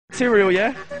Material,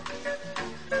 yeah?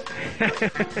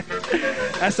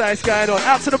 That's how it's going on.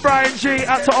 Out to the Brian G,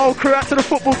 out to old crew, out to the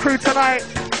football crew tonight.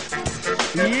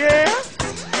 Yeah.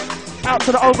 Out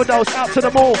to the Overdose, out to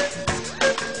the Mall.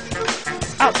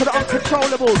 Out to the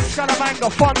Uncontrollables,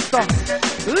 Scaramanga, fun stuff.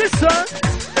 Listen.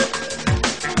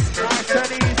 Nice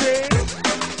and easy.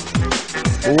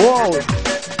 Whoa.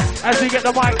 As we get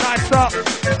the mic nice up.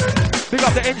 Big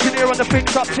up the engineer on the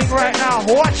fix up thing right now.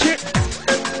 Watch it.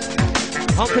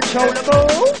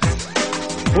 Uncontrollable.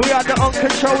 We are the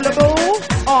uncontrollable.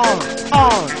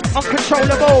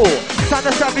 Uncontrollable.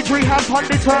 Santa Savage Rehab on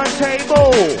the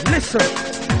turntable. Listen.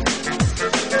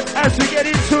 As we get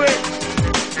into it.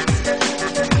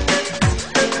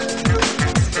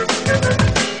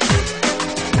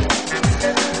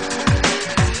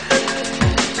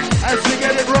 As we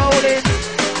get it rolling.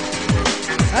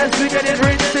 As we get it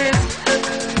rinsing.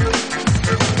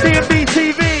 D&B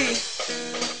TV.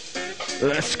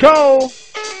 Let's go.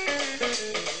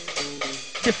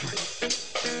 Different.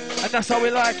 And that's how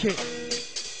we like it.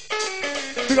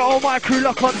 We got all my crew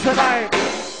lock on tonight.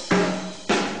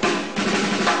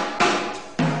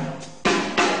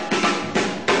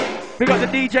 We got the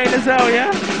DJ Lizelle,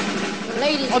 yeah?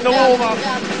 Ladies on the warm-up.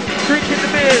 Drinking the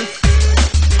beers.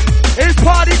 It's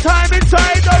party time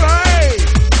inside the rave.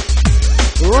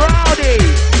 Rowdy.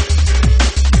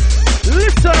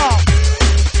 Listen up.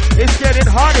 It's getting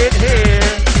hot in here.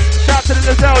 Shout to the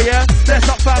Lizelle, yeah? Bless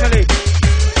up family.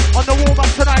 On the warm-up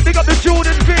tonight. Big up the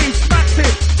Jordan V. Smacked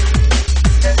it.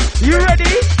 You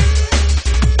ready?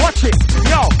 Watch it.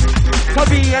 Yo. To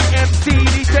be an MC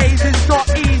these days is not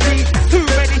easy. Too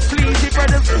many sleazy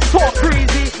brothers talk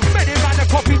crazy. Many man are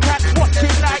copycats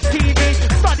watching like TV.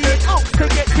 Studying ops to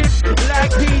get tips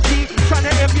like PG. Trying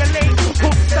to emulate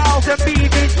hook styles and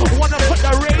BBs. Wanna put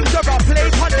the range of a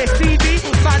plate on their CV.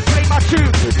 Man play my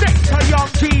tune next to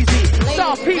Young Jeezy.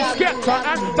 South Peace Skepta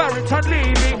and Barrington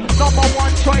Levy. Number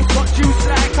one choice got juice